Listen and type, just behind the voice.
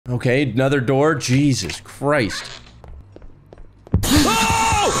Okay, another door. Jesus Christ.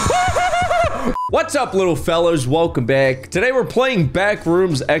 Oh! What's up, little fellas? Welcome back. Today we're playing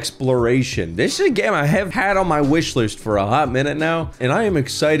Backrooms Exploration. This is a game I have had on my wish list for a hot minute now, and I am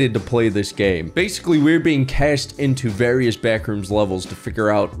excited to play this game. Basically, we're being cast into various backrooms levels to figure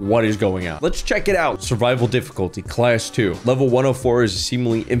out what is going on. Let's check it out. Survival difficulty, class 2. Level 104 is a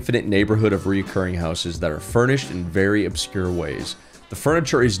seemingly infinite neighborhood of recurring houses that are furnished in very obscure ways. The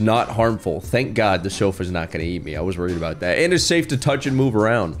furniture is not harmful. Thank God the sofa's not going to eat me. I was worried about that. And it's safe to touch and move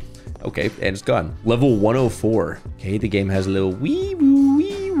around. Okay, and it's gone. Level 104. Okay, the game has a little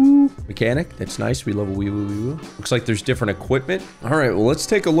wee-woo mechanic. That's nice. We love a wee-woo. Looks like there's different equipment. All right, well, let's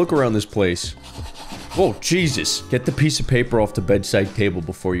take a look around this place. Whoa, Jesus. Get the piece of paper off the bedside table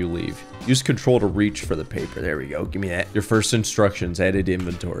before you leave. Use control to reach for the paper. There we go. Give me that. Your first instructions. Added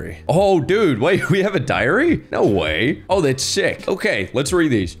inventory. Oh, dude. Wait, we have a diary? No way. Oh, that's sick. Okay, let's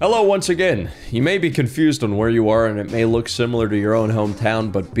read these. Hello once again. You may be confused on where you are, and it may look similar to your own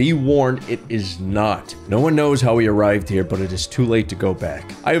hometown, but be warned, it is not. No one knows how we arrived here, but it is too late to go back.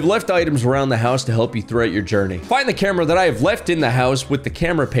 I have left items around the house to help you throughout your journey. Find the camera that I have left in the house with the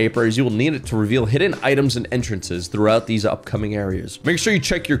camera paper, as you will need it to reveal hidden items and entrances throughout these upcoming areas. Make sure you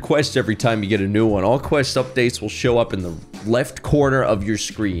check your quest every time you get a new one. All quest updates will show up in the left corner of your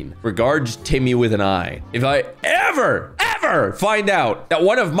screen. Regards, Timmy with an I. If I ever find out that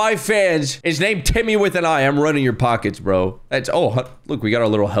one of my fans is named Timmy with an I, I'm running your pockets, bro. That's, oh, look, we got our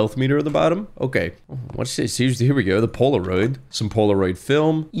little health meter at the bottom. Okay, what's this? Here we go, the Polaroid. Some Polaroid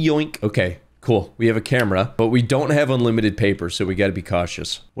film. Yoink. Okay, cool. We have a camera, but we don't have unlimited paper, so we gotta be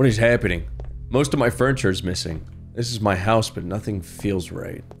cautious. What is happening? Most of my furniture is missing. This is my house, but nothing feels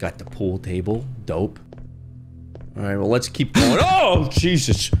right. Got the pool table. Dope. All right, well, let's keep going. Oh,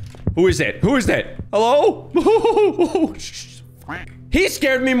 Jesus. Who is that? Who is that? Hello? He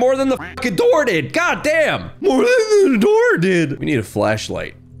scared me more than the fucking door did. God damn. More than the door did. We need a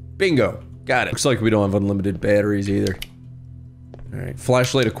flashlight. Bingo. Got it. Looks like we don't have unlimited batteries either. All right,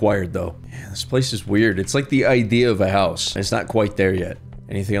 flashlight acquired, though. Man, this place is weird. It's like the idea of a house. It's not quite there yet.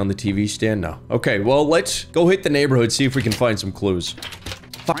 Anything on the TV stand? No. Okay, well, let's go hit the neighborhood, see if we can find some clues.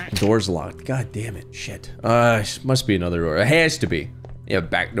 Fucking door's locked. God damn it. Shit. Must be another door. It has to be. Yeah,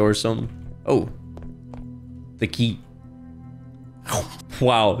 back door or something. Oh. The key. Oh,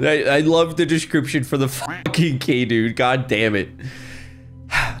 wow. I love the description for the fucking key, dude. God damn it.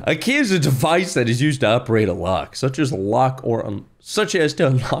 A key is a device that is used to operate a lock, such as to unlock or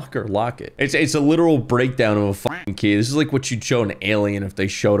lock it. It's a literal breakdown of a fucking key. This is like what you'd show an alien if they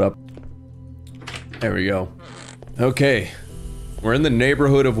showed up. There we go. Okay. We're in the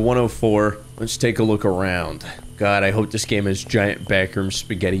neighborhood of 104. Let's take a look around. God, I hope this game has giant backroom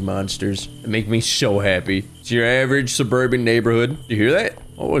spaghetti monsters. They make me so happy. It's your average suburban neighborhood. You hear that?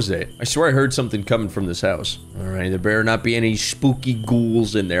 What was that? I swear I heard something coming from this house. All right, there better not be any spooky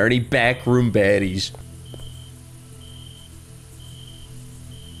ghouls in there. Any backroom baddies.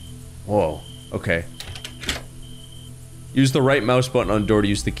 Whoa. Okay. Use the right mouse button on door to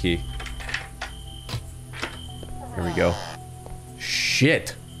use the key. Here we go.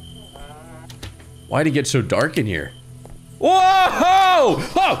 Shit. Why'd it get so dark in here? Whoa!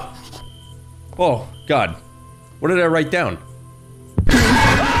 Oh! Oh, God. What did I write down? Oh,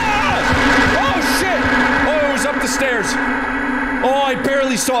 shit! Oh, it was up the stairs. Oh, I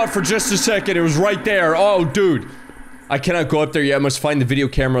barely saw it for just a second. It was right there. Oh, dude. I cannot go up there yet. I must find the video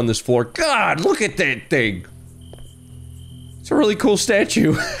camera on this floor. God, look at that thing. It's a really cool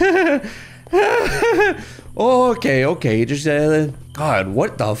statue. Oh, okay. Just, God,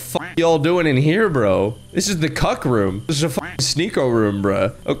 what the fuck y'all doing in here, bro? This is the cuck room. This is a fucking sneako room,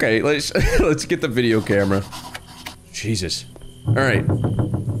 bro. Okay, let's get the video camera. Jesus. All right.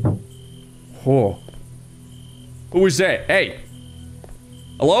 Oh. Who was that? Hey.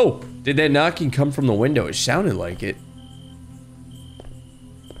 Hello? Did that knocking come from the window? It sounded like it.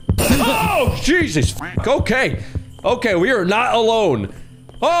 Oh, Jesus. Okay. Okay, we are not alone.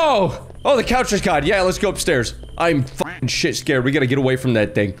 Oh, the couch is gone. Yeah, let's go upstairs. I'm fucking shit scared. We gotta get away from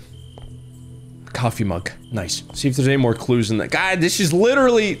that thing. Coffee mug. Nice. See if there's any more clues in that. God, this is the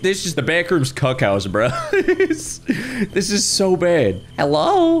Backrooms cuck house, bro. This is so bad.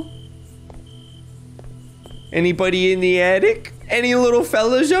 Hello? Anybody in the attic? Any little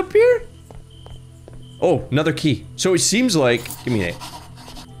fellas up here? Oh, another key. So it seems like, give me that.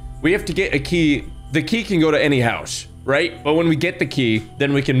 We have to get a key. The key can go to any house, right? But when we get the key,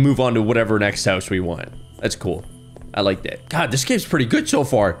 then we can move on to whatever next house we want. That's cool. I like that. God, this game's pretty good so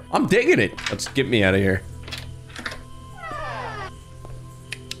far. I'm digging it. Let's get me out of here.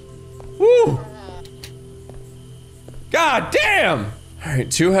 Woo! God damn!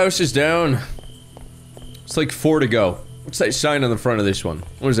 Alright, 2 houses down. It's like 4 to go. What's that sign on the front of this one?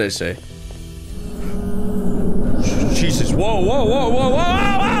 What does that say? Jesus, whoa, whoa, whoa, whoa, whoa, whoa!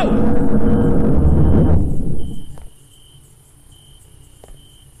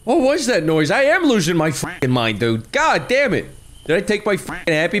 What was that noise? I am losing my fucking mind, dude. God damn it. Did I take my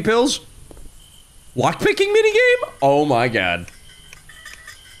fucking happy pills? Lockpicking minigame? Oh my god.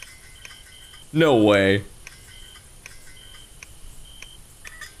 No way.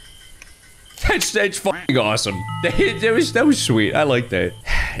 That's fucking awesome. That was sweet. I like that.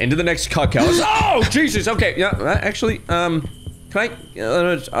 Into the next cuck house. Oh, Jesus. Okay. Yeah. Actually, can I?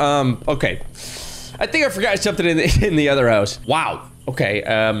 Okay. I think I forgot something in the other house. Wow. Okay.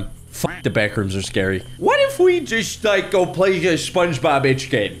 Fuck, the back rooms are scary. What if we just like go play a SpongeBob itch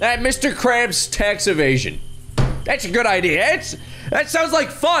game? Mr. Krabs tax evasion. That's a good idea. That sounds like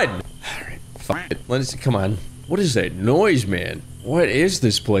fun. All right. Fuck it. Let's come on. What is that noise, man? What is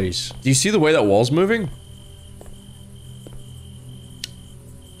this place? Do you see the way that wall's moving?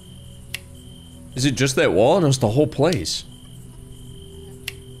 Is it just that wall? No, it's the whole place.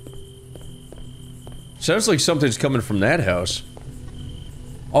 Sounds like something's coming from that house.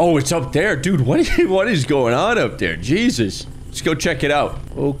 Oh, it's up there. Dude, what is going on up there? Jesus. Let's go check it out.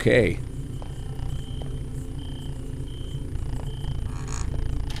 Okay.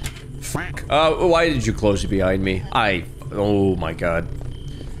 Fuck. Why did you close it behind me? Oh my god.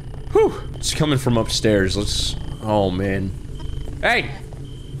 Whew. It's coming from upstairs. Let's... Oh, man. Hey!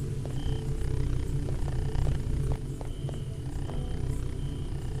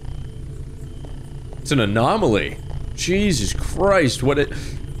 It's an anomaly. Jesus Christ, what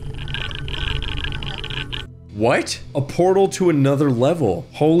What? A portal to another level.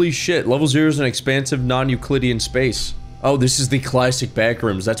 Holy shit, level 0 is an expansive non-Euclidean space. Oh, this is the classic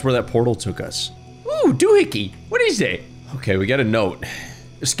Backrooms. That's where that portal took us. Ooh, doohickey. What is that? Okay, we got a note.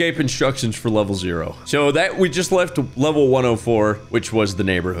 Escape instructions for level 0. So that, we just left level 104, which was the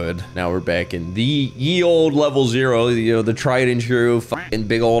neighborhood. Now we're back in the ye old level 0, you know, the tried and true fucking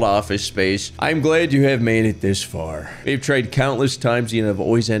big old office space. I'm glad you have made it this far. We've tried countless times and have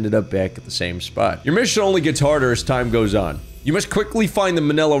always ended up back at the same spot. Your mission only gets harder as time goes on. You must quickly find the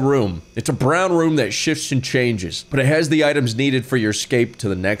Manila room. It's a brown room that shifts and changes, but it has the items needed for your escape to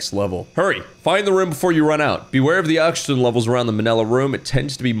the next level. Hurry, find the room before you run out. Beware of the oxygen levels around the Manila room. It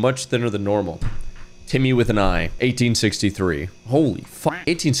tends to be much thinner than normal. Timmy with an eye, 1863. Holy fuck,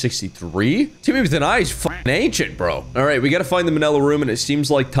 1863? Timmy with an eye is fucking ancient, bro. All right, we gotta find the Manila room, and it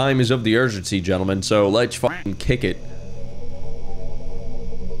seems like time is of the urgency, gentlemen, so let's fucking kick it.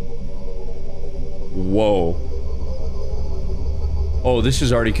 Whoa. Oh, this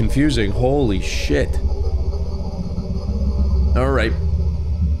is already confusing. Holy shit. Alright.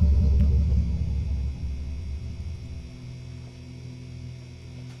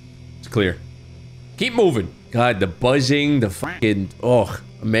 It's clear. Keep moving. God, the buzzing, the fucking... Oh,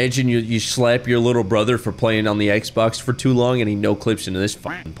 imagine you slap your little brother for playing on the Xbox for too long and he no-clips into this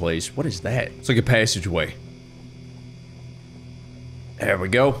fucking place. What is that? It's like a passageway. There we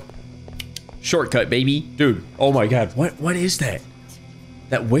go. Shortcut, baby. Dude, oh my god. What is that?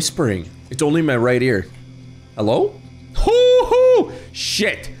 That whispering. It's only in my right ear. Hello? Hoo-hoo!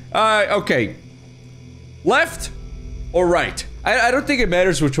 Shit. Okay. Left or right? I don't think it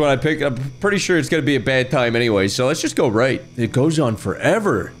matters which one I pick. I'm pretty sure it's gonna be a bad time anyway, so let's just go right. It goes on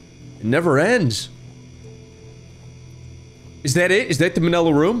forever. It never ends. Is that it? Is that the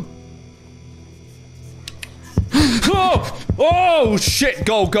Manila room? Oh! Oh, shit!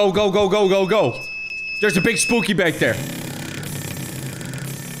 Go, go, go, go, go, go, go! There's a big spooky back there.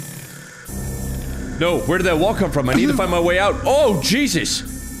 No, where did that wall come from? I need to find my way out. Oh, Jesus!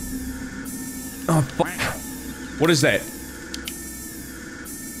 Oh, fuck. What is that?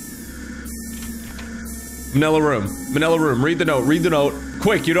 Manila room. Manila room. Read the note. Read the note.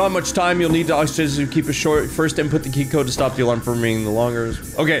 Quick, you don't have much time. You'll need to oxygen to keep it short. First, input the key code to stop the alarm from ringing the longer.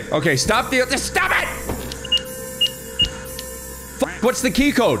 Okay, okay. Stop the- Stop it! Fuck, what's the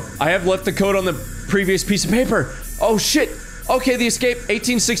key code? I have left the code on the previous piece of paper. Oh, shit. Okay, the escape.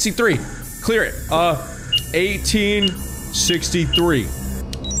 1863. Clear it. 1863.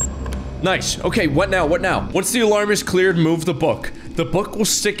 Nice. Okay, what now? What now? Once the alarm is cleared, move the book. The book will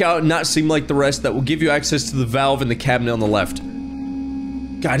stick out and not seem like the rest. That will give you access to the valve in the cabinet on the left.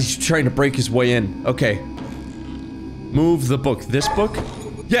 God, he's trying to break his way in. Okay. Move the book. This book?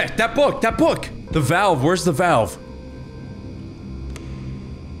 Yeah, that book! That book! The valve. Where's the valve?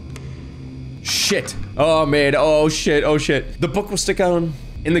 Shit. Oh, man. Oh, shit. Oh, shit. The book will stick out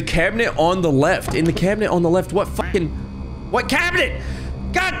in the cabinet on the left. In the cabinet on the left. What fucking... What cabinet?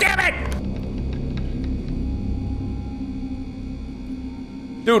 God damn it!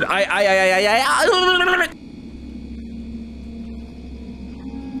 Dude,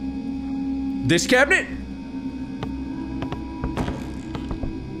 This cabinet?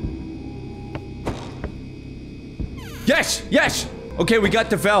 Yes, yes! Okay, we got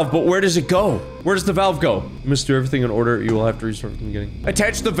the valve, but where does it go? Where does the valve go? You must do everything in order. You will have to restart from the beginning.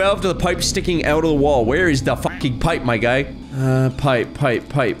 Attach the valve to the pipe sticking out of the wall. Where is the fucking pipe, my guy? Pipe. I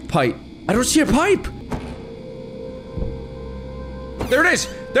don't see a pipe! There it is!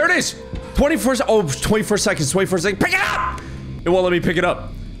 There it is! 24 seconds, 24 seconds. Pick it up! It won't let me pick it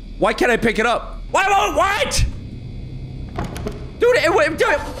up. Why can't I pick it up? Why won't, what? Dude, do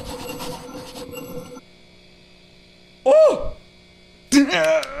it! Oh!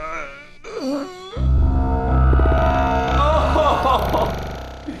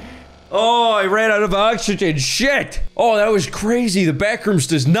 Oh, I ran out of oxygen. Shit. Oh, that was crazy. The Backrooms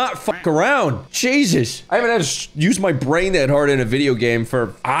does not fuck around. Jesus. I haven't had to use my brain that hard in a video game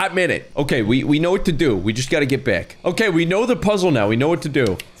for a hot minute. Okay, we know what to do. We just gotta get back. Okay, we know the puzzle now. We know what to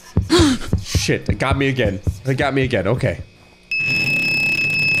do. Shit, it got me again. It got me again. Okay.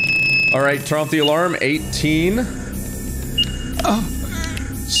 All right, turn off the alarm. 18.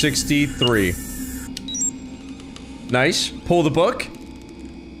 63. Nice. Pull the book.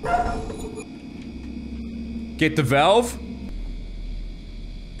 Get the valve.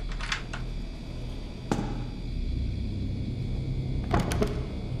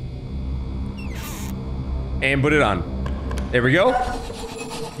 And put it on. There we go.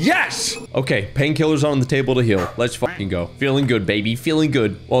 Yes! Okay, painkillers on the table to heal. Let's fucking go. Feeling good, baby. Feeling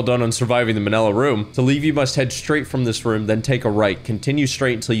good. Well done on surviving the Manila room. To leave, you must head straight from this room, then take a right. Continue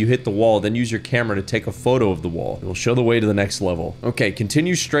straight until you hit the wall, then use your camera to take a photo of the wall. It will show the way to the next level. Okay,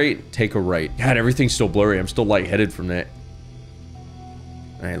 continue straight, take a right. God, everything's still blurry. I'm still lightheaded from that.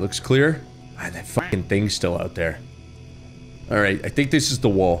 Alright, looks clear. Ah, that fucking thing's still out there. Alright, I think this is the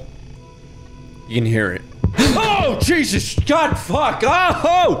wall. You can hear it. Oh, Jesus! God, fuck!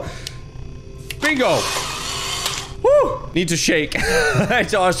 Oh! Bingo! Woo! Needs a shake.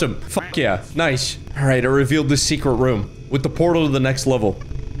 That's awesome. Fuck yeah. Nice. Alright, I revealed this secret room with the portal to the next level.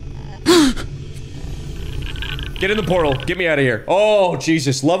 Get in the portal. Get me out of here. Oh,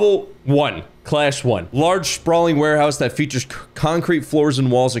 Jesus. Level 1. Class 1. Large, sprawling warehouse that features concrete floors and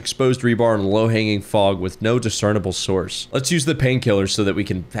walls, exposed rebar, and low-hanging fog with no discernible source. Let's use the painkillers so that we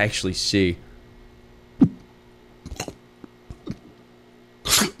can actually see.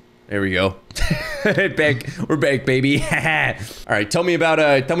 There we go. We're back, baby. All right, tell me about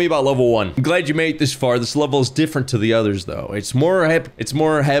level 1. I'm glad you made it this far. This level is different to the others, though. It's more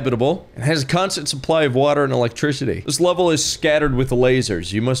habitable. It has a constant supply of water and electricity. This level is scattered with the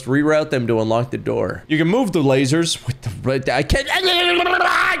lasers. You must reroute them to unlock the door. You can move the lasers with the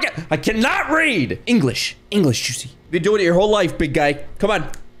I cannot read English, Juicy. You've been doing it your whole life, big guy. Come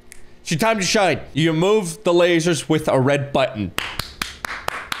on, it's your time to shine. You move the lasers with a red button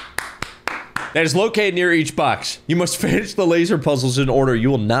that is located near each box. You must finish the laser puzzles in order. You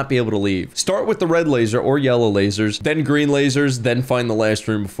will not be able to leave. Start with the red laser or yellow lasers, then green lasers, then find the last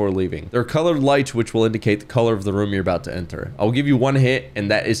room before leaving. There are colored lights which will indicate the color of the room you're about to enter. I will give you one hit,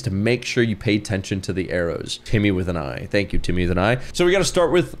 and that is to make sure you pay attention to the arrows. Timmy with an eye. Thank you, Timmy with an eye. So we gotta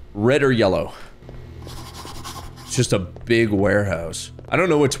start with red or yellow. It's just a big warehouse. I don't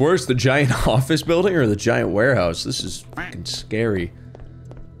know what's worse, the giant office building or the giant warehouse. This is fucking scary.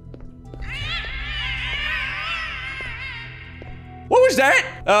 What was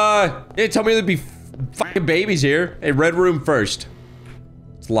that? They tell me there'd be fucking babies here. Hey, red room first.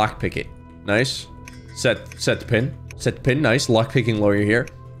 Let's lockpick it. Nice. Set the pin. Set the pin. Nice. Lockpicking lawyer here.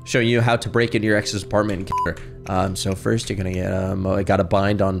 Showing you how to break into your ex's apartment and kill her. So first you're gonna get, I got a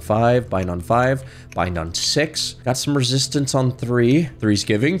bind on 5, bind on 5, bind on 6. Got some resistance on 3. 3's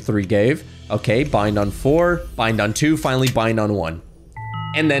giving, 3 gave. Okay, bind on 4, bind on 2, finally bind on 1.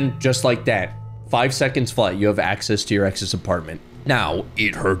 And then, just like that, 5 seconds flat, you have access to your ex's apartment. Now,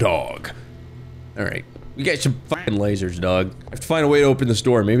 eat her dog. Alright. We got some fucking lasers, dog. I have to find a way to open this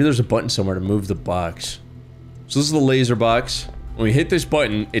door. Maybe there's a button somewhere to move the box. So this is the laser box. When we hit this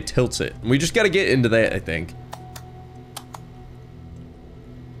button, it tilts it. And we just gotta get into that, I think.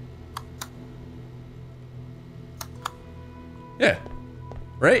 Yeah.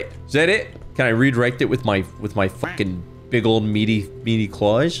 Right? Is that it? Can I redirect it with my fucking big old meaty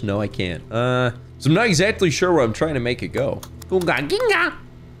claws? No, I can't. So I'm not exactly sure where I'm trying to make it go. Gunga ginga.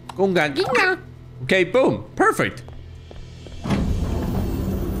 Gunga ginga. Okay, boom. Perfect.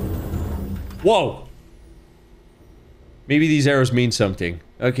 Whoa. Maybe these arrows mean something.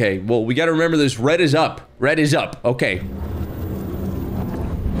 Okay, well, we gotta remember this. Red is up. Red is up. Okay.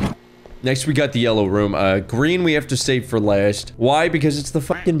 Next, we got the yellow room. Green we have to save for last. Why? Because it's the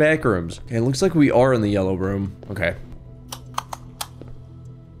fucking back rooms. Okay, it looks like we are in the yellow room. Okay.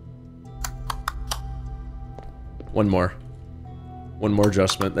 One more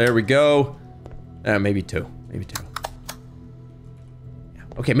adjustment. There we go. Maybe two. Maybe two. Yeah.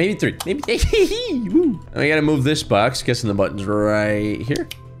 Okay, maybe three. Maybe. Woo. And we gotta move this box. Guessing the button's right here.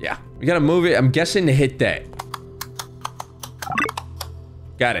 Yeah. We gotta move it. I'm guessing to hit that.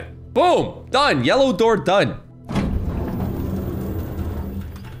 Got it. Boom! Done. Yellow door done.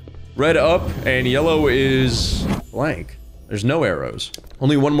 Red up and yellow is blank. There's no arrows.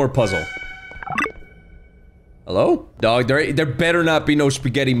 Only one more puzzle. Hello? Dog, there better not be no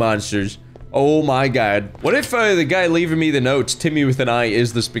spaghetti monsters. Oh my god. What if the guy leaving me the notes, Timmy with an I,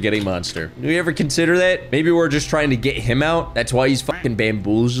 is the spaghetti monster? Do you ever consider that? Maybe we're just trying to get him out? That's why he's fucking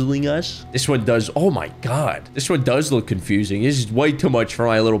bamboozling us? This one does- oh my god. This one does look confusing. This is way too much for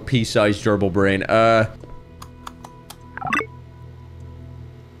my little pea-sized gerbil brain.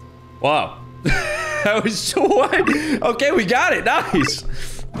 Wow. That was so what? Okay, we got it. Nice.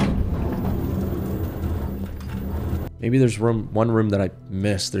 Maybe there's one room that I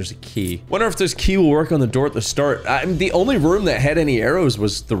missed. There's a key. Wonder if this key will work on the door at the start. The only room that had any arrows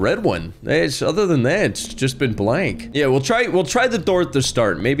was the red one. Other than that, it's just been blank. Yeah, we'll try the door at the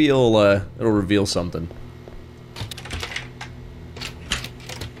start. Maybe it'll reveal something.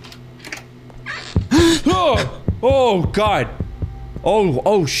 Oh! Oh god.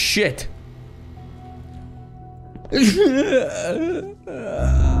 Oh shit.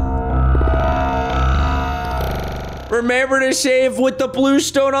 Remember to save with the blue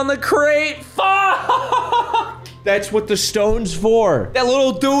stone on the crate. Fuck! That's what the stone's for. That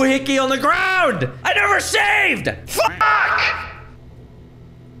little doohickey on the ground. I never saved. Fuck!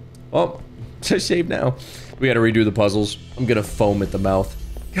 Oh, I saved now. We gotta redo the puzzles. I'm gonna foam at the mouth.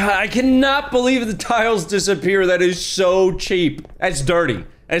 God, I cannot believe the tiles disappear. That is so cheap. That's dirty.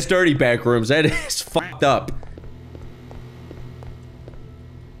 That's dirty, Backrooms. That is fucked up.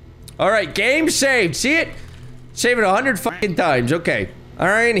 All right, game saved. See it? Save it 100 fucking times. Okay. All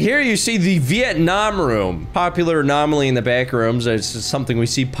right, and here you see the Vietnam room. Popular anomaly in the back rooms. It's something we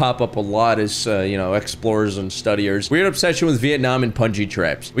see pop up a lot as, you know, explorers and studiers. Weird obsession with Vietnam and punji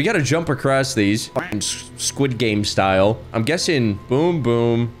traps. We gotta jump across these. Fucking Squid Game style. I'm guessing boom,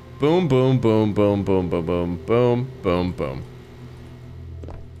 boom, boom, boom, boom, boom, boom, boom, boom, boom, boom, boom.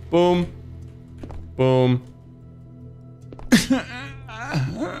 Boom. Boom.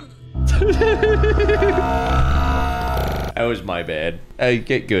 That was my bad.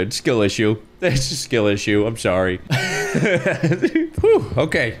 Get good. Skill issue. That's a skill issue. I'm sorry. Whew,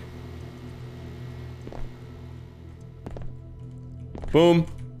 okay. Boom.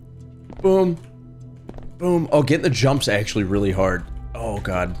 Boom. Boom. Oh, getting the jumps actually really hard. Oh,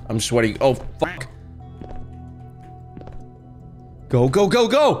 God. I'm sweating. Oh, fuck. Go, go, go,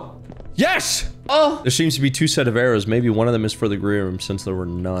 go! Yes! Oh! There seems to be two sets of arrows. Maybe one of them is for the green room since there were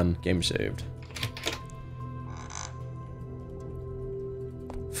none. Game saved.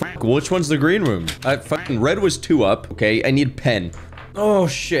 Fuck, which one's the green room? Fucking red was 2 up. Okay, I need pen. Oh,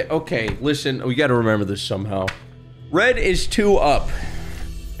 shit. Okay, listen. We gotta remember this somehow. Red is 2 up.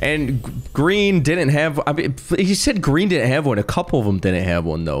 And green didn't have... I mean, he said green didn't have one. A couple of them didn't have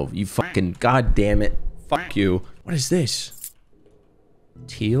one, though. You fucking... God damn it. Fuck you. What is this?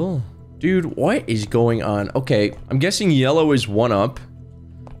 Teal? Dude, what is going on? Okay, I'm guessing yellow is 1 up.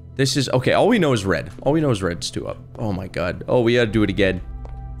 This is... Okay, all we know is red. All we know is red's 2 up. Oh my god. Oh, we gotta do it again.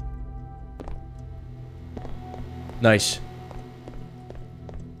 Nice.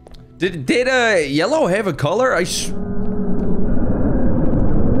 Did yellow have a color?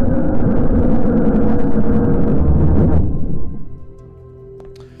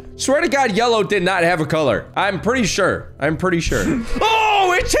 Swear to God, yellow did not have a color. I'm pretty sure. I'm pretty sure.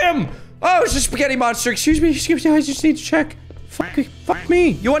 Oh, it's him! Oh, it's a spaghetti monster. Excuse me. Excuse me. I just need to check. Fuck me.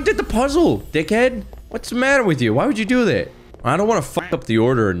 You undid the puzzle, dickhead. What's the matter with you? Why would you do that? I don't want to fuck up the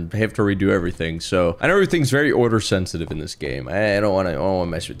order and have to redo everything. So I know everything's very order sensitive in this game. I don't want to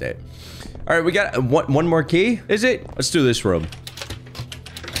mess with that. All right, we got one more key. Is it? Let's do this room.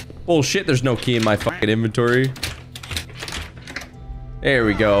 Bullshit. There's no key in my fucking inventory. There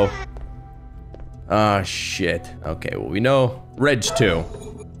we go. Ah, shit. Okay, well, we know red's 2.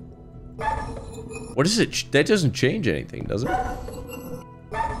 What is it? That doesn't change anything, does it?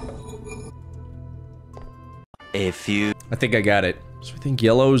 I think I got it. So I think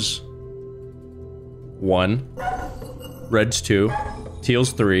yellow's 1, red's 2,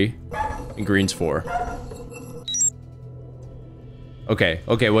 teal's 3, and green's 4. Okay,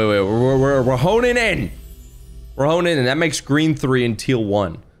 okay, wait, we're honing in. We're honing in. That makes green 3 and teal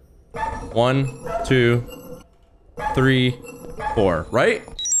 1. 1, 2, 3, 4, right?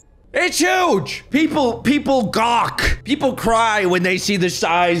 It's huge! People gawk. People cry when they see the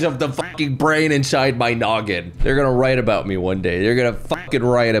size of the fucking brain inside my noggin. They're gonna write about me one day. They're gonna fucking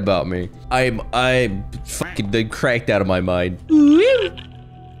write about me. I'm fucking cracked out of my mind.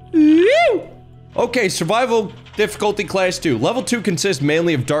 Okay, survival difficulty class 2. Level 2 consists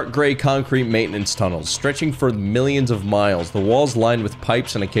mainly of dark gray concrete maintenance tunnels, stretching for millions of miles. The walls lined with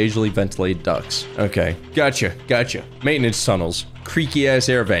pipes and occasionally ventilated ducts. Okay, gotcha. Maintenance tunnels. Creaky ass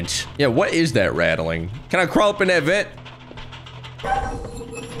air vents. Yeah, what is that rattling? Can I crawl up in that vent?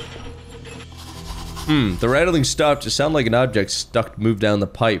 The rattling stopped. It sounded like an object moved down the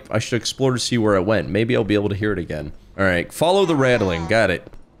pipe. I should explore to see where it went. Maybe I'll be able to hear it again. Alright, follow the rattling. Got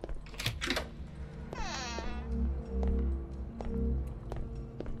it.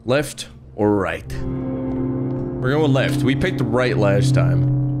 Left or right? We're going left. We picked right last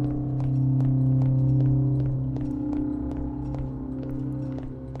time.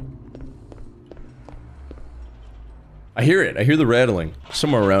 I hear it. I hear the rattling.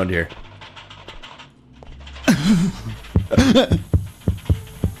 Somewhere around here.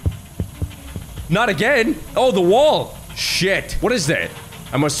 Not again! Oh, the wall! Shit. What is that?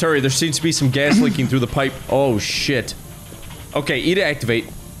 I must hurry. There seems to be some gas leaking through the pipe. Oh, shit. Okay, E to activate.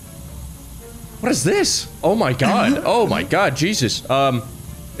 What is this? Oh my god. Oh my god, Jesus.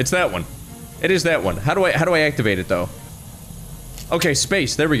 It's that one. It is that one. How do I activate it though? Okay,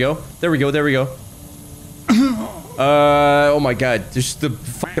 space. There we go. There we go. Oh my god. Just the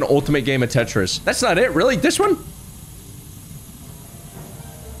fucking ultimate game of Tetris. That's not it, really? This one?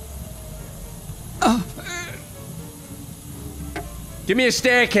 Give me a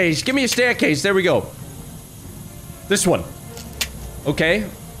staircase. Give me a staircase. There we go. This one. Okay.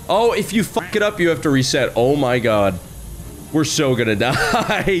 Oh, if you fuck it up, you have to reset. Oh my god. We're so gonna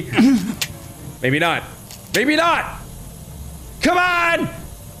die. Maybe not. Maybe not! Come on!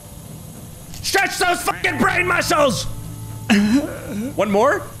 Stretch those fucking brain muscles! One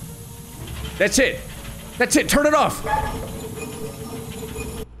more? That's it. That's it. Turn it off.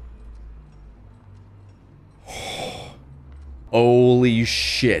 Holy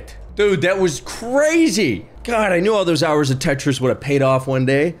shit. Dude, that was crazy! God, I knew all those hours of Tetris would have paid off one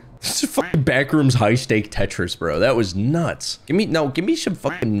day. This is fucking Backrooms high-stake Tetris, bro. That was nuts. Give me some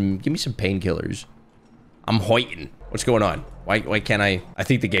painkillers. I'm hoiting. What's going on? Why can't I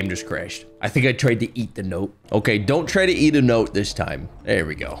think the game just crashed. I think I tried to eat the note. Okay, don't try to eat a note this time. There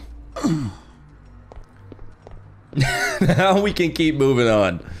we go. Now we can keep moving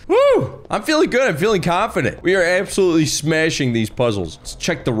on. Woo! I'm feeling good. I'm feeling confident. We are absolutely smashing these puzzles. Let's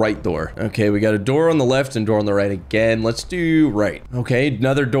check the right door. Okay, we got a door on the left and door on the right again. Let's do right. Okay,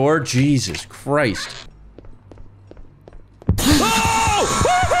 another door. Jesus Christ. Oh!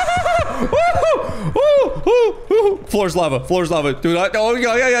 Floor's lava. Floor's lava. Dude, oh,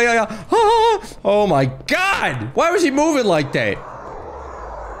 yeah. Oh my god! Why was he moving like that?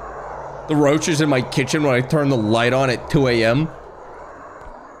 The roaches in my kitchen when I turn the light on at 2 a.m.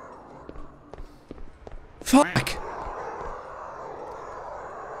 Fuck.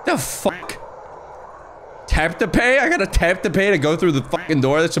 The fuck? Tap to pay? I gotta tap to pay to go through the fucking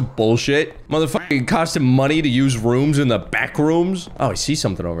door? That's some bullshit. Motherfucking costing money to use rooms in the back rooms? Oh, I see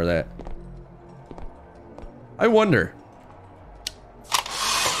something over there. I wonder.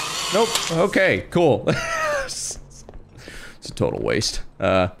 Nope. Okay, cool. It's a total waste. We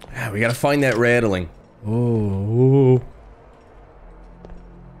gotta find that rattling. Oh.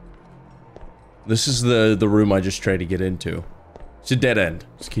 This is the room I just tried to get into. It's a dead end.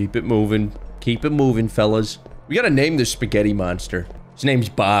 Just keep it moving. Keep it moving, fellas. We gotta name this spaghetti monster. His name's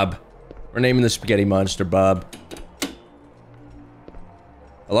Bob. We're naming the spaghetti monster Bob.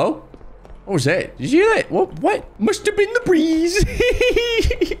 Hello? What was that? Did you hear that? What? Must have been the breeze.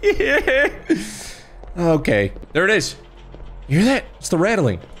 Okay. There it is. You hear that? It's the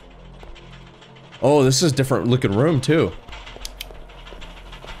rattling. Oh, this is a different looking room, too.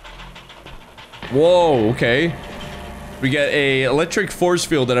 Whoa, okay. We got a electric force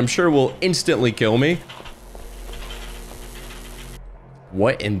field that I'm sure will instantly kill me.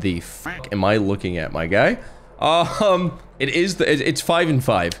 What in the fuck am I looking at, my guy? It's 5 and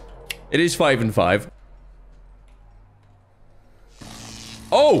 5. It is 5 and 5.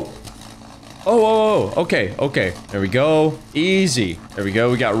 Oh! Oh, okay. There we go. Easy. There we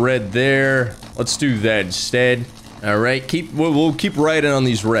go. We got red there. Let's do that instead. All right, we'll keep riding on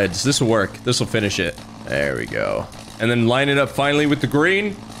these reds. This will work. This will finish it. There we go. And then line it up finally with the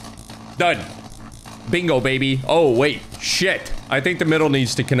green. Done. Bingo, baby. Oh, wait. Shit. I think the middle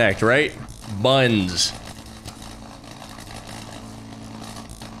needs to connect, right? Buns.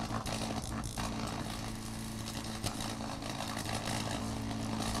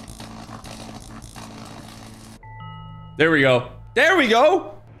 There we go. There we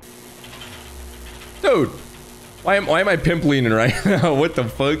go. Dude, why am I pimp leaning right now? What the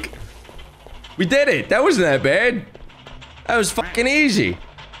fuck? We did it. That wasn't that bad. That was fucking easy.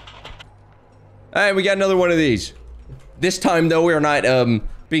 All right, we got another one of these. This time, though, we are not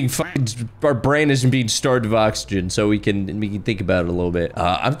being fucking. Our brain isn't being starved of oxygen, so we can think about it a little bit.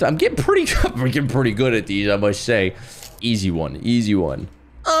 I'm getting pretty good at these, I must say. Easy one. Easy one.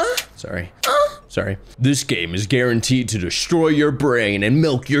 Sorry. Sorry. This game is guaranteed to destroy your brain and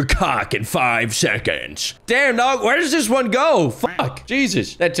milk your cock in 5 seconds. Damn, dog, where does this one go? Fuck.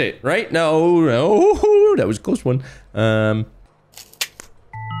 Jesus. That's it, right? No. That was a close one.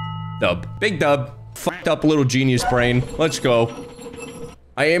 Dub. Big dub. Fucked up little genius brain. Let's go.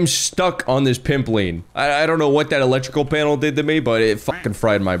 I am stuck on this pimp lean. I don't know what that electrical panel did to me, but it fucking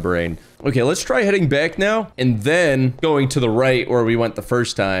fried my brain. Okay, let's try heading back now, and then going to the right where we went the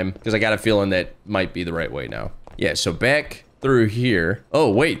first time, because I got a feeling that might be the right way now. Yeah, so back through here.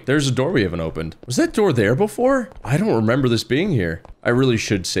 Oh, wait, there's a door we haven't opened. Was that door there before? I don't remember this being here. I really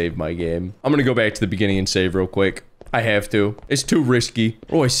should save my game. I'm gonna go back to the beginning and save real quick. I have to. It's too risky.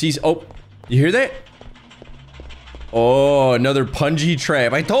 Oh, I see. Oh, you hear that? Oh, another punji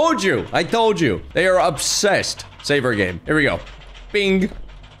trap. I told you. I told you. They are obsessed. Save our game. Here we go. Bing.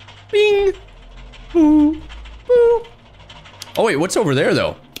 Bing. Boo. Boo. Oh, wait. What's over there,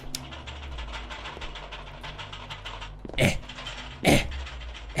 though?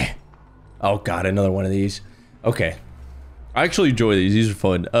 Oh, God. Another one of these. Okay. I actually enjoy these. These are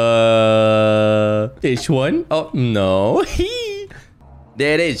fun. This one? Oh, no.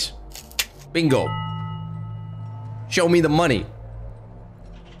 There it is. Bingo. Show me the money.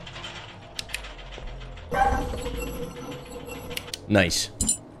 Nice.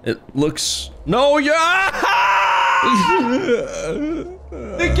 It looks... No, yeah!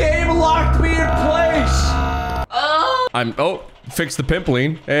 The game locked me in place! Oh, fix the pimp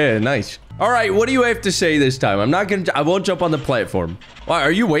lean. Yeah, nice. All right, what do you have to say this time? I won't jump on the platform. Why,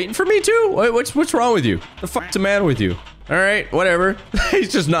 are you waiting for me too? What's wrong with you? The fuck's the matter with you? All right, whatever.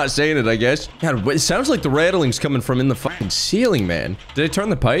 He's just not saying it, I guess. God, it sounds like the rattling's coming from in the fucking ceiling, man. Did I turn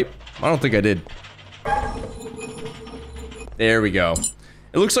the pipe? I don't think I did. There we go.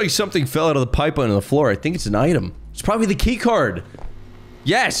 It looks like something fell out of the pipe onto the floor. I think it's an item. It's probably the key card.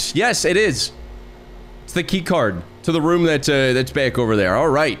 Yes, yes, it is. It's the key card to the room that's back over there. All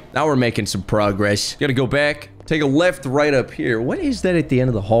right, now we're making some progress. Gotta go back. Take a left right up here. What is that at the end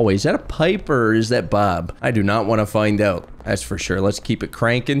of the hallway? Is that a pipe or is that Bob? I do not want to find out. That's for sure. Let's keep it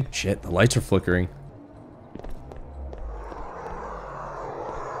cranking. Shit, the lights are flickering.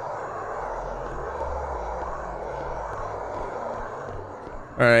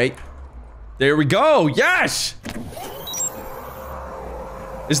 All right. There we go. Yes!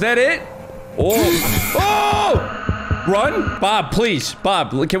 Is that it? Oh. Oh! Run? Bob, please.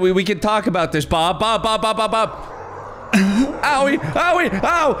 Bob, we can talk about this, Bob. Bob. Owie, owie,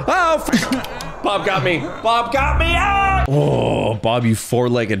 ow, ow. Bob got me. Bob got me. Ah! Oh, Bob, you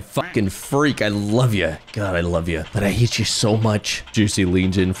four-legged fucking freak. I love you. God, I love you. But I hate you so much. Juicy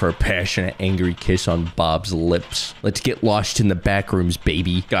leans in for a passionate, angry kiss on Bob's lips. Let's get lost in the back rooms,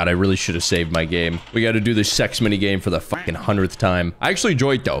 baby. God, I really should have saved my game. We got to do this sex mini game for the fucking 100th time. I actually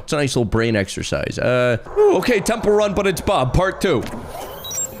enjoyed it, though. It's a nice little brain exercise. Ooh, okay, Temple Run, but it's Bob, part 2.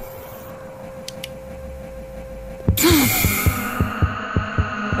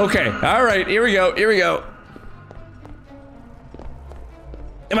 Okay, all right, here we go, here we go.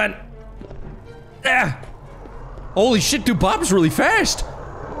 Come on. Ah. Holy shit, dude, Bob's really fast.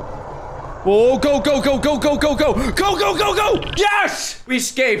 Oh, go, go, go, go, go, go, go, go, go, go, go. Yes! We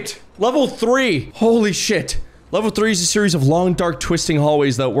escaped. Level 3. Holy shit. Level 3 is a series of long, dark, twisting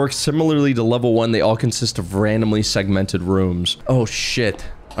hallways that work similarly to level 1. They all consist of randomly segmented rooms. Oh, shit.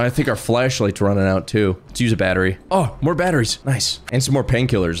 I think our flashlight's running out, too. Let's use a battery. Oh, more batteries. Nice. And some more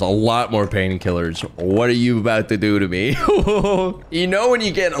painkillers. A lot more painkillers. What are you about to do to me? You know when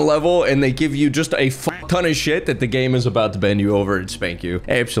you get a level and they give you just a fuck ton of shit that the game is about to bend you over and spank you?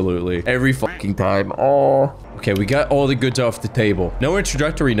 Absolutely. Every fucking time. Oh. Okay, we got all the goods off the table. No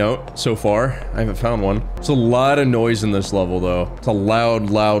introductory note so far. I haven't found one. There's a lot of noise in this level, though. It's a loud,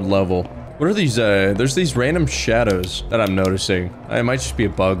 loud level. What are these, there's these random shadows that I'm noticing. It might just be a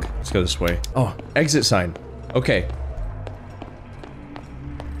bug. Let's go this way. Oh, exit sign. Okay.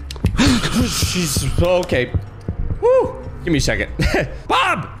 Okay. Woo! Give me a second.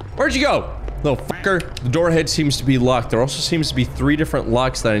 Bob! Where'd you go? Little fucker. The door head seems to be locked. There also seems to be 3 different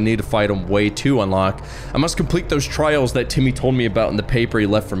locks that I need to find a way to unlock. I must complete those trials that Timmy told me about in the paper he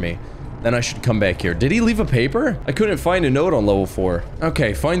left for me. then I should come back here. Did he leave a paper? I couldn't find a note on level 4.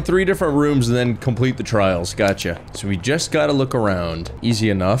 Okay, find 3 different rooms and then complete the trials. Gotcha. So we just gotta look around. Easy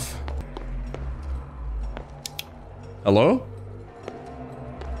enough. Hello?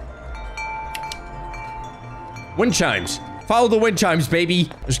 Wind chimes. Follow the wind chimes, baby.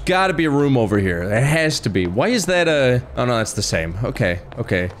 There's gotta be a room over here. There has to be. Why is that oh no, that's the same. Okay,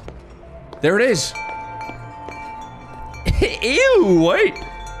 okay. There it is. Ew, what?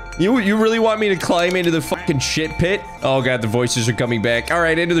 You really want me to climb into the fucking shit pit? Oh god, the voices are coming back.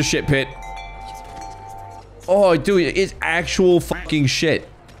 Alright, into the shit pit. Oh, dude, it's actual fucking shit.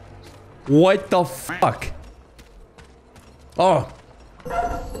 What the fuck? Oh.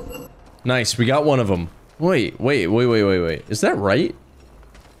 Nice, we got one of them. Wait. Is that right?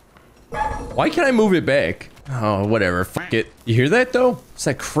 Why can't I move it back? Oh, whatever. Fuck it. You hear that, though? It's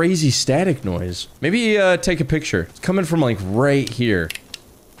that crazy static noise. Maybe, take a picture. It's coming from, like, right here.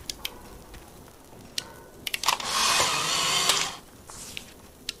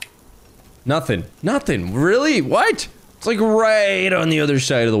 Nothing. Nothing. Really? What? It's, like, right on the other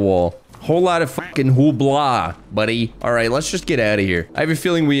side of the wall. Whole lot of fucking hoopla, buddy. All right, let's just get out of here. I have a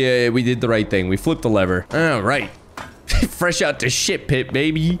feeling we did the right thing. We flipped the lever. All right. Fresh out the shit pit,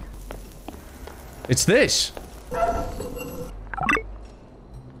 baby. It's this.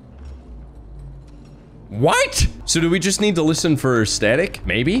 What? So do we just need to listen for static?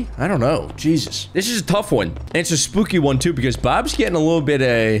 Maybe? I don't know. Jesus. This is a tough one. And it's a spooky one too because Bob's getting a little bit,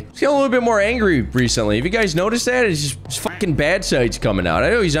 he's getting a little bit more angry recently. Have you guys noticed that? It's just his fucking bad side's coming out. I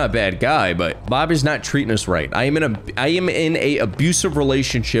know he's not a bad guy, but Bob is not treating us right. I am in a abusive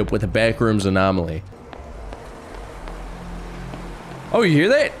relationship with a Backrooms anomaly. Oh, you hear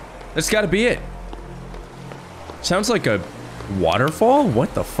that? That's gotta be it. Sounds like a waterfall?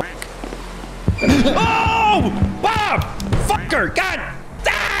 What the fuck? Oh! Bob! Fucker! God!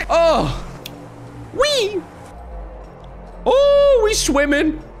 Ah! Oh! Wee! Oh, we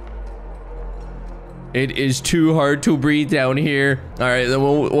swimming. It is too hard to breathe down here. All right, then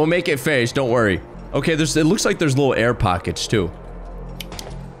we'll make it fast. Don't worry. Okay, it looks like there's little air pockets too.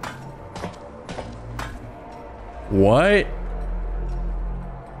 What?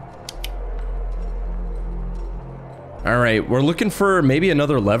 All right, we're looking for maybe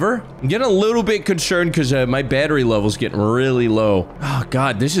another lever. I'm getting a little bit concerned because my battery level's getting really low. Oh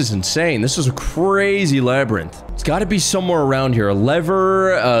god, this is insane. This is a crazy labyrinth. It's got to be somewhere around here. A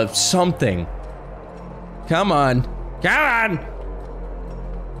lever, something. Come on. Come on!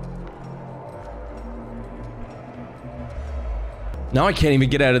 Now I can't even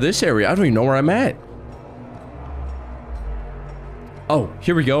get out of this area. I don't even know where I'm at. Oh,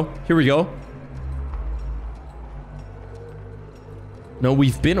 here we go. Here we go. No,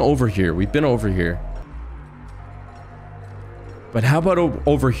 we've been over here. We've been over here. But how about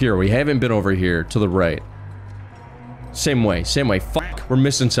over here? We haven't been over here to the right. Same way. Same way. Fuck. We're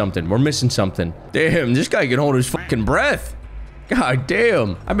missing something. We're missing something. Damn, this guy can hold his fucking breath. God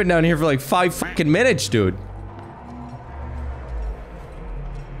damn. I've been down here for like 5 fucking minutes, dude.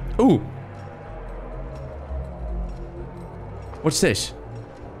 Ooh. What's this?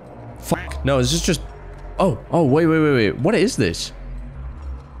 Fuck. No, is this just... Oh, wait. What is this?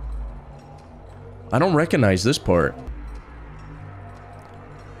 I don't recognize this part.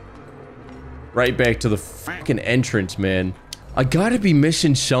 Right back to the fucking entrance, man. I gotta be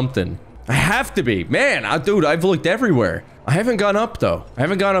missing something. I have to be. Man, dude, I've looked everywhere. I haven't gone up, though. I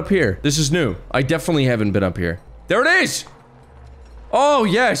haven't gone up here. This is new. I definitely haven't been up here. There it is! Oh,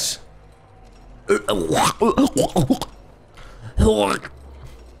 yes!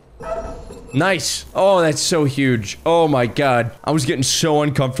 Nice. Oh, that's so huge. Oh my god. I was getting so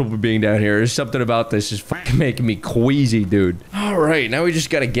uncomfortable being down here. There's something about this just fucking making me queasy, dude. Alright, now we just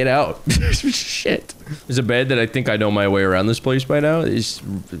gotta get out. Shit. Is it bad that I think I know my way around this place by now? It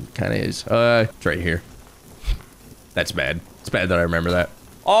kinda is. It's right here. That's bad. It's bad that I remember that.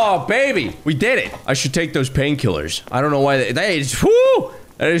 Oh, baby! We did it! I should take those painkillers. I don't know why that is- whoo!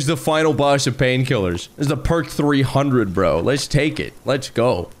 That is the final boss of painkillers. This is the perk 300, bro. Let's take it. Let's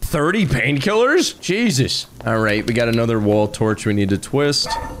go. 30 painkillers? Jesus. All right, we got another wall torch we need to twist.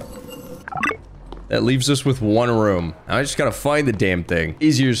 That leaves us with one room. Now I just gotta find the damn thing.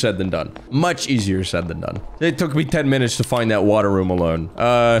 Easier said than done. Much easier said than done. It took me 10 minutes to find that water room alone.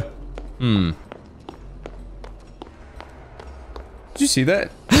 Did you see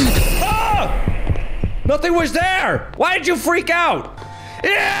that? Ah! Nothing was there! Why did you freak out?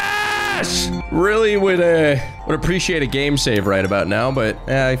 Yes! Really would appreciate a game save right about now, but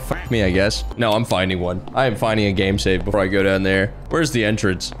fuck me, I guess. No, I'm finding one. I am finding a game save before I go down there. Where's the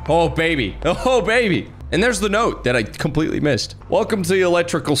entrance? Oh, baby. Oh, baby. And there's the note that I completely missed. Welcome to the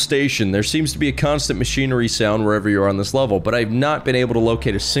electrical station. There seems to be a constant machinery sound wherever you are on this level, but I've not been able to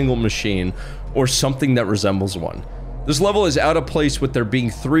locate a single machine or something that resembles one. This level is out of place with there being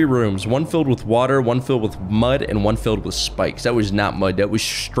 3 rooms, one filled with water, one filled with mud, and one filled with spikes. That was not mud, that was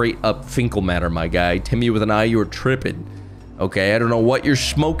straight up Finkel matter, my guy. Timmy with an eye, you were tripping. Okay, I don't know what you're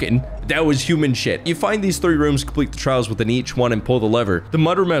smoking. That was human shit. You find these 3 rooms, complete the trials within each one, and pull the lever. The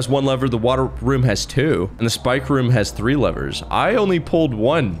mud room has 1 lever, the water room has 2, and the spike room has 3 levers. I only pulled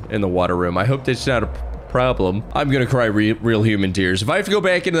 1 in the water room. I hope that's not a problem. I'm gonna cry real human tears. If I have to go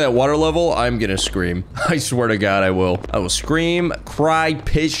back into that water level, I'm gonna scream. I swear to God, I will. I will scream, cry,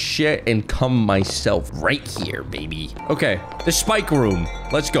 piss shit, and come myself right here, baby. Okay, the spike room.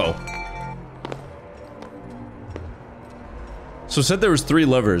 Let's go. So it said there was 3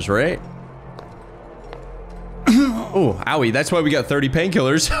 levers, right? Oh, owie, that's why we got 30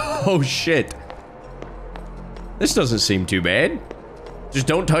 painkillers. Oh, shit. This doesn't seem too bad. Just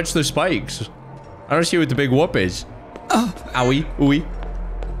don't touch the spikes. I don't see what the big whoop is. Owie, ooey.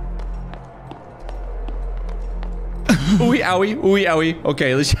 Ooey, owie, ooey, owie.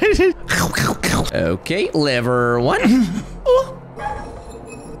 Okay, let's... Okay, lever 1.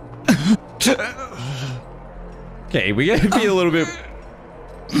 Okay, we gotta be a little bit...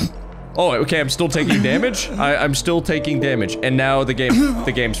 Oh, okay, I'm still taking damage? I'm still taking damage. And now the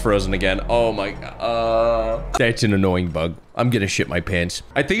game's frozen again. Oh my god. That's an annoying bug. I'm gonna shit my pants.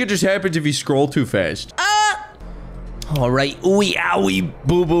 I think it just happens if you scroll too fast. Alright, ooey owie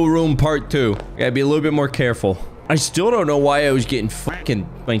boo-boo room part 2. Gotta be a little bit more careful. I still don't know why I was getting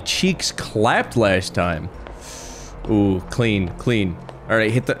fucking... my cheeks clapped last time. Ooh, clean, clean.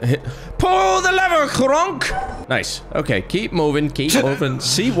 Alright, pull the lever, crunk! Nice. Okay, keep moving, keep moving.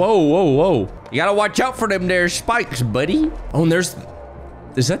 See, whoa, whoa, whoa. You gotta watch out for them there spikes, buddy. Oh, and there's...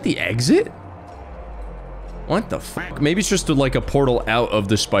 Is that the exit? What the fuck? Maybe it's just like a portal out of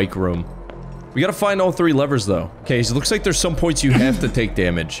the spike room. We gotta find all 3 levers, though. Okay, so it looks like there's some points you have to take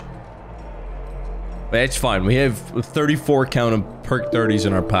damage. That's fine. We have 34 count of perk 30s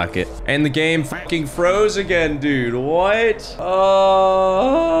in our pocket. And the game fucking froze again, dude. What?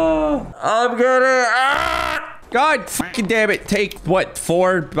 I'm gonna... God fucking damn it. Take, what,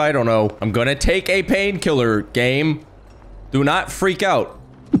 4? I don't know. I'm gonna take a painkiller, game. Do not freak out.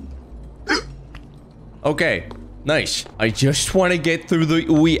 Okay. Nice. I just want to get through the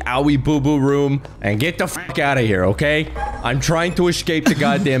ooey owie boo-boo room and get the fuck out of here, okay? I'm trying to escape the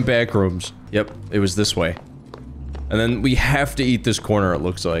goddamn back rooms. Yep, it was this way. And then we have to eat this corner, it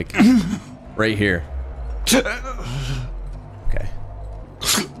looks like. Right here. Okay.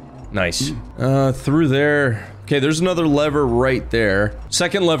 Nice. Through there. Okay, there's another lever right there.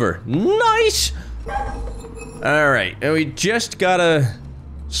 Second lever. Nice! Alright, and we just gotta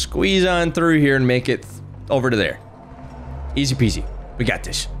squeeze on through here and make it over to there. Easy peasy. We got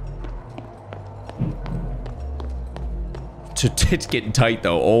this. It's getting tight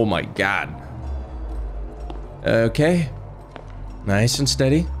though. Oh my god. Okay. Nice and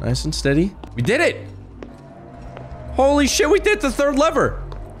steady. Nice and steady. We did it! Holy shit, we did the 3rd lever!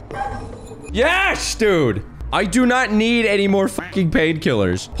 Yes, dude! I do not need any more fucking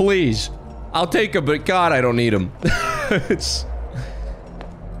painkillers. Please. I'll take them, but god, I don't need them. It's...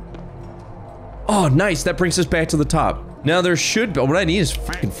 Oh, nice. That brings us back to the top. Now, there should be... What I need is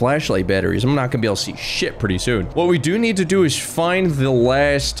fucking flashlight batteries. I'm not gonna be able to see shit pretty soon. What we do need to do is find the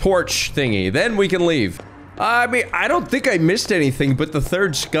last torch thingy. Then we can leave. I mean, I don't think I missed anything, but the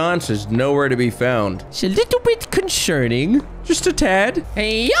 3rd sconce is nowhere to be found. It's a little bit concerning. Just a tad.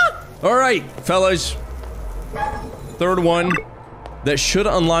 Hey, yeah. All right, fellas. 3rd one. That should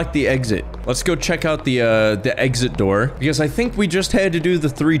unlock the exit. Let's go check out the exit door. Because I think we just had to do the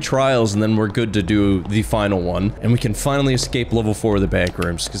 3 trials and then we're good to do the final one. And we can finally escape level 4 of the back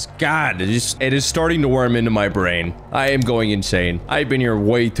rooms. Because, God, it is starting to worm into my brain. I am going insane. I've been here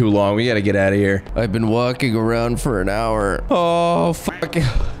way too long. We gotta get out of here. I've been walking around for an hour. Oh, fuck.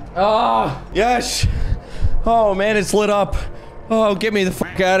 Oh, yes. Oh, man, it's lit up. Oh, get me the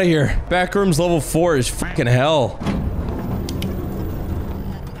fuck out of here. Backrooms level 4 is fucking hell.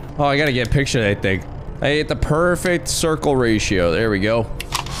 Oh, I gotta get a picture of that thing. I hit the perfect circle ratio. There we go.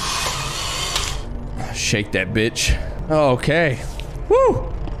 Shake that bitch. Okay.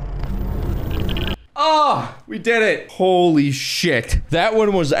 Woo! Oh, We did it. Holy shit. That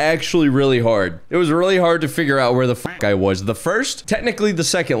one was actually really hard. It was really hard to figure out where the fuck I was. The first, technically the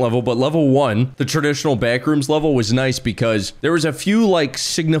second level, but level 1, the traditional backrooms level, was nice because there was a few like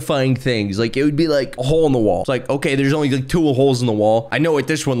signifying things. Like it would be like a hole in the wall. It's like, okay, there's only like 2 holes in the wall. I know what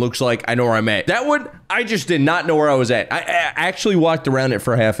this one looks like. I know where I'm at. That one, I just did not know where I was at. I actually walked around it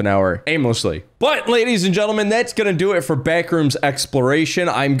for half an hour aimlessly. But ladies and gentlemen, that's gonna do it for Backrooms Exploration.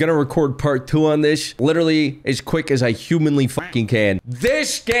 I'm gonna record part 2 on this literally as quick as I humanly fucking can.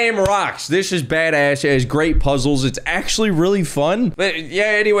 This game rocks. This is badass. It has great puzzles. It's actually really fun. But yeah,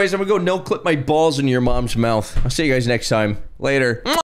 anyways, I'm gonna go no clip my balls into your mom's mouth. I'll see you guys next time. Later.